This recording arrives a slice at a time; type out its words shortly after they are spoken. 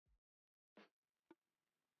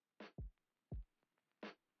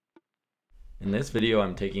In this video,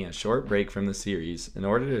 I'm taking a short break from the series in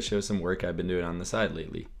order to show some work I've been doing on the side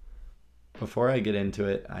lately. Before I get into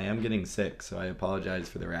it, I am getting sick, so I apologize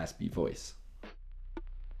for the raspy voice. The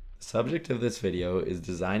subject of this video is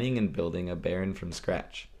designing and building a Baren from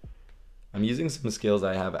scratch. I'm using some skills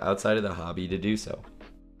I have outside of the hobby to do so.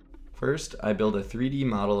 First, I build a 3D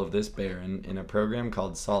model of this Baren in a program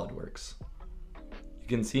called SolidWorks. You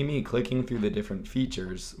can see me clicking through the different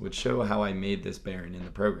features which show how I made this Baren in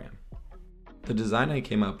the program. The design I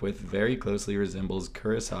came up with very closely resembles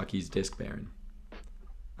Kurasaki's disc Baren.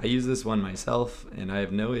 I use this one myself and I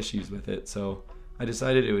have no issues with it, so I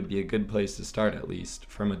decided it would be a good place to start, at least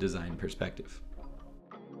from a design perspective.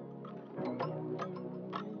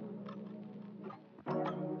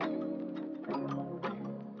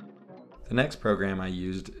 The next program I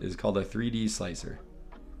used is called a 3D slicer.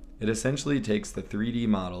 It essentially takes the 3D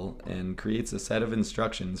model and creates a set of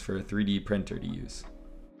instructions for a 3D printer to use.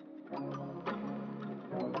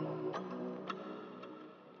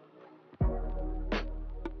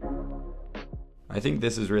 I think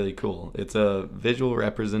this is really cool. It's a visual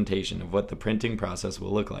representation of what the printing process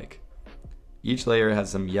will look like. Each layer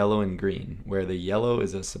has some yellow and green, where the yellow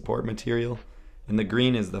is a support material and the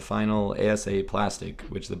green is the final ASA plastic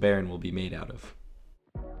which the Baren will be made out of.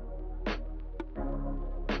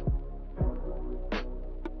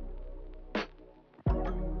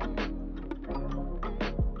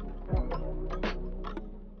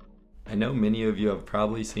 I know many of you have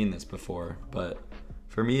probably seen this before, but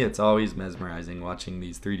for me, it's always mesmerizing watching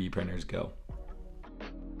these 3D printers go.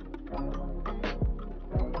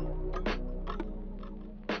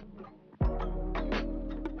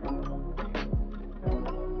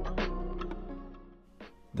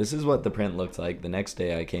 This is what the print looked like the next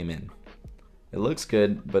day I came in. It looks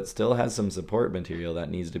good, but still has some support material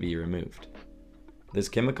that needs to be removed. This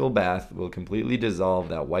chemical bath will completely dissolve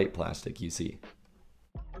that white plastic you see.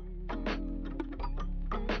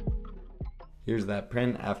 Here's that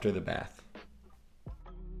print after the bath.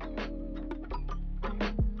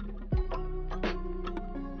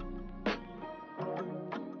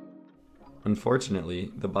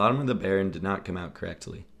 Unfortunately, the bottom of the Baren did not come out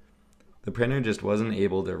correctly. The printer just wasn't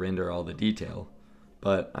able to render all the detail,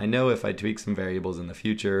 but I know if I tweak some variables in the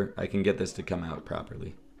future, I can get this to come out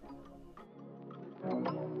properly.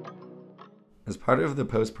 As part of the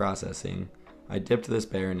post-processing, I dipped this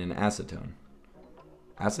Baren in acetone.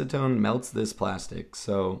 Acetone melts this plastic,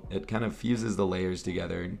 so it kind of fuses the layers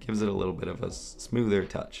together and gives it a little bit of a smoother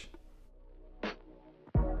touch.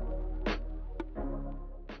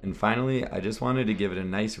 And finally, I just wanted to give it a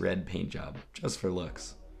nice red paint job, just for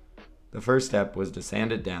looks. The first step was to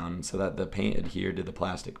sand it down so that the paint adhered to the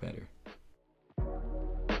plastic better.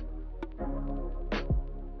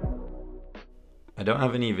 I don't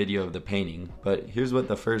have any video of the painting, but here's what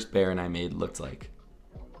the first Baren I made looked like.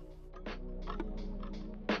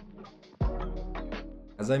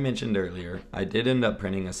 As I mentioned earlier, I did end up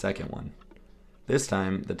printing a second one. This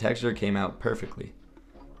time, the texture came out perfectly.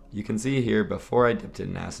 You can see here before I dipped it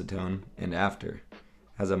in acetone and after. It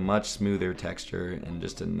has a much smoother texture and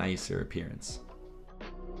just a nicer appearance.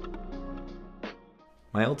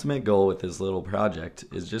 My ultimate goal with this little project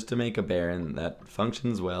is just to make a Baren that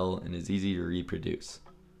functions well and is easy to reproduce.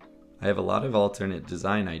 I have a lot of alternate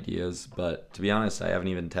design ideas, but to be honest, I haven't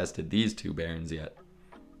even tested these two Barens yet.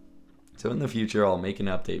 So in the future, I'll make an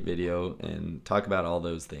update video and talk about all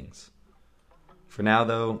those things. For now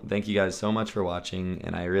though, thank you guys so much for watching,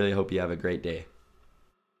 and I really hope you have a great day.